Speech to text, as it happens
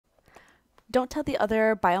Don't tell the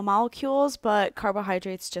other biomolecules, but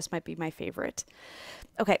carbohydrates just might be my favorite.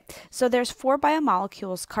 Okay, so there's four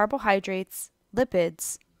biomolecules: carbohydrates,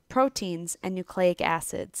 lipids, proteins, and nucleic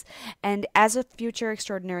acids. And as a future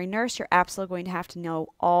extraordinary nurse, you're absolutely going to have to know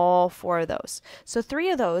all four of those. So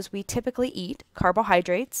three of those we typically eat: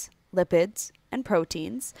 carbohydrates, lipids, and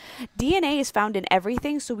proteins. DNA is found in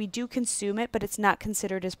everything, so we do consume it, but it's not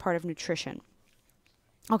considered as part of nutrition.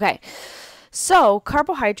 Okay, so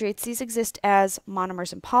carbohydrates, these exist as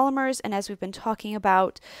monomers and polymers, and as we've been talking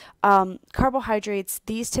about, carbohydrates,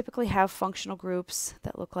 these typically have functional groups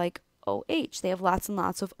that look like OH. They have lots and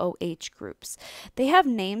lots of OH groups. They have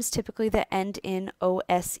names typically that end in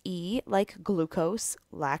OSE, like glucose,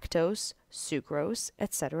 lactose, sucrose,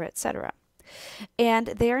 etc., etc. And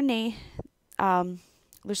they are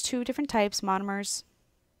there's two different types: monomers,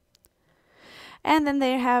 and then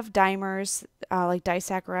they have dimers, like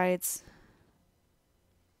disaccharides.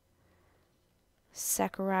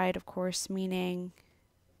 Saccharide, of course, meaning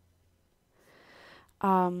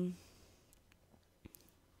saccharide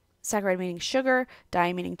meaning sugar,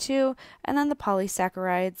 di meaning two, and then the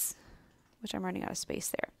polysaccharides, which I'm running out of space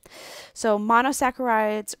there. So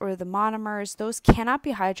monosaccharides, or the monomers, those cannot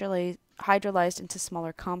be hydrolyzed into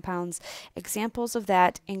smaller compounds. Examples of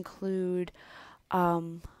that include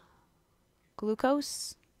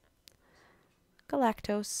glucose,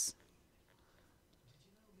 galactose,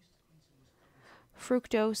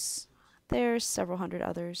 fructose. There's several hundred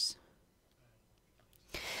others.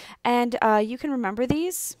 And you can remember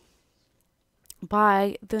these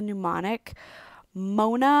by the mnemonic: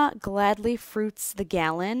 Mona gladly fruits the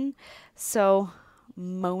gallon. So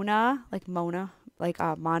Mona, like mono,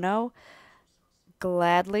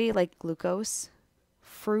 gladly, like glucose,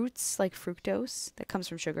 fruits, like fructose, that comes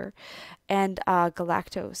from sugar, and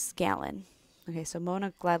galactose, gallon. Okay, so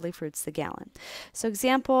Mona gladly fruits the gallon. So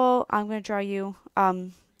example, I'm going to draw you,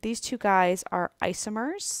 these two guys are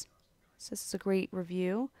isomers. So this is a great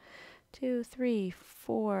review. 2, 3,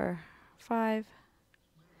 4, 5,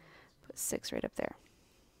 put 6 right up there,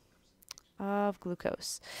 of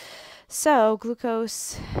glucose. So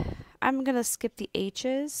glucose, I'm going to skip the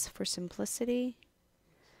H's for simplicity.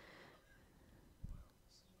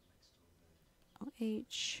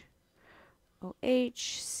 OH, OH,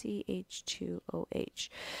 CH2OH.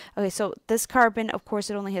 Okay, so this carbon, of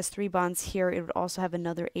course, it only has 3 bonds here. It would also have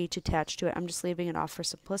another H attached to it. I'm just leaving it off for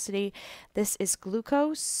simplicity. This is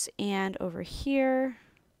glucose, and over here,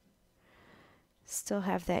 still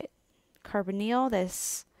have that carbonyl,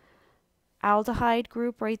 this aldehyde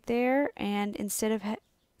group right there, and instead of,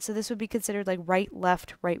 so this would be considered like right,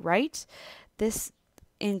 left, right, right. This,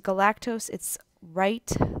 in galactose, it's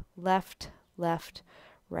right, left, left,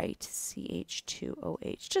 right,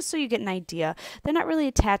 CH2OH, just so you get an idea. They're not really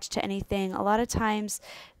attached to anything. A lot of times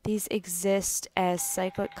these exist as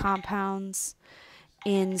cyclic compounds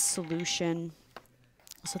in solution.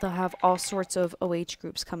 So they'll have all sorts of OH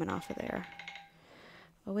groups coming off of there.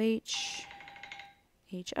 OH,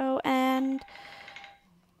 HO, and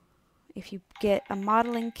if you get a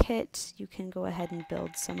modeling kit, you can go ahead and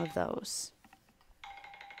build some of those.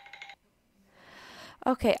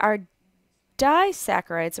 Okay, our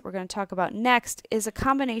disaccharides that we're going to talk about next is a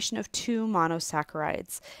combination of 2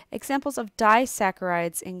 monosaccharides. Examples of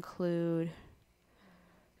disaccharides include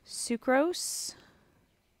sucrose,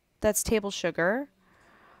 that's table sugar,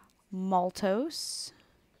 maltose,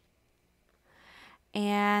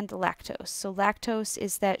 and lactose. So lactose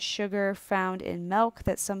is that sugar found in milk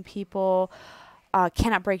that some people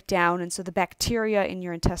cannot break down, and so the bacteria in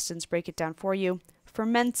your intestines break it down for you,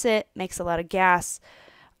 ferments it, makes a lot of gas,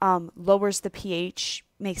 lowers the pH,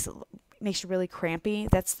 makes you really crampy.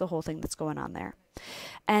 That's the whole thing that's going on there.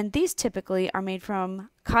 And these typically are made from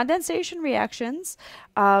condensation reactions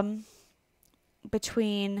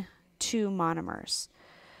between 2 monomers.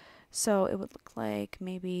 So it would look like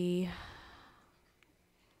maybe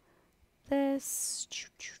this,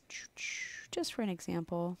 just for an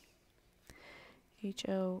example.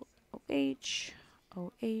 HO, OH,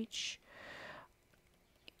 OH,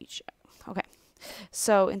 H. Okay.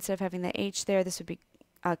 So instead of having the H there, this would be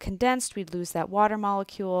condensed. We'd lose that water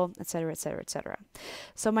molecule, etc., etc., etc.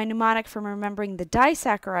 So my mnemonic for remembering the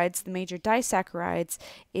disaccharides, the major disaccharides,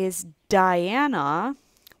 is Diana,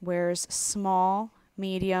 where's small,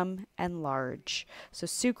 medium, and large. So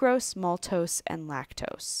sucrose, maltose, and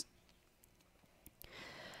lactose.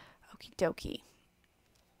 Okie dokie.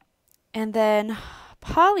 And then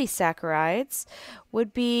polysaccharides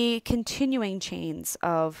would be continuing chains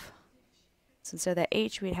of, so instead of that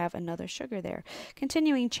H, we'd have another sugar there.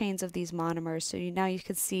 Continuing chains of these monomers. So now you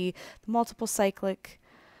can see the multiple cyclic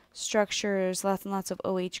structures, lots and lots of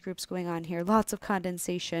OH groups going on here, lots of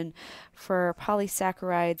condensation for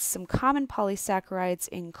polysaccharides. Some common polysaccharides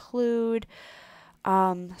include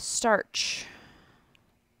starch,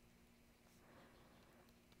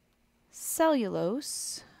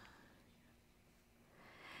 cellulose,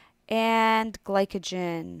 and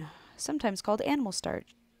glycogen, sometimes called animal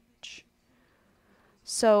starch.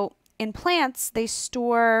 So in plants, they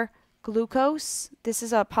store glucose. This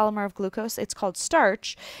is a polymer of glucose. It's called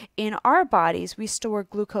starch. In our bodies, we store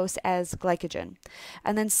glucose as glycogen.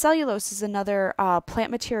 And then cellulose is another plant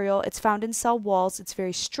material. It's found in cell walls. It's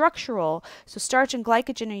very structural. So starch and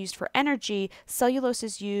glycogen are used for energy. Cellulose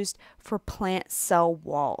is used for plant cell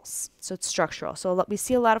walls. So it's structural. So we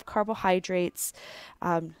see a lot of carbohydrates.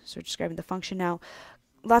 So we're describing the function now.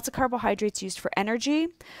 Lots of carbohydrates used for energy.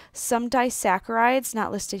 Some disaccharides,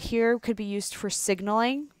 not listed here, could be used for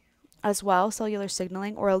signaling as well, cellular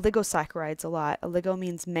signaling, or oligosaccharides a lot. Oligo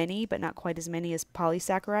means many, but not quite as many as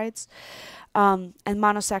polysaccharides. And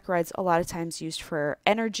monosaccharides a lot of times used for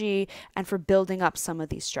energy and for building up some of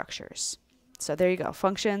these structures. So there you go.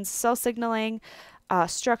 Functions, cell signaling,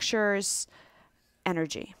 structures,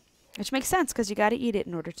 energy. Which makes sense because you got to eat it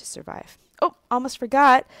in order to survive. Oh, almost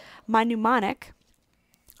forgot my mnemonic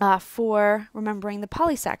for remembering the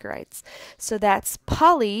polysaccharides. So that's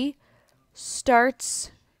poly starts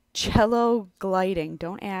cello gliding.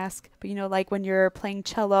 Don't ask, but you know, like when you're playing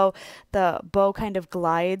cello, the bow kind of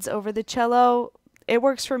glides over the cello. It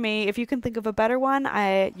works for me. If you can think of a better one,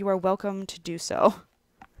 you are welcome to do so.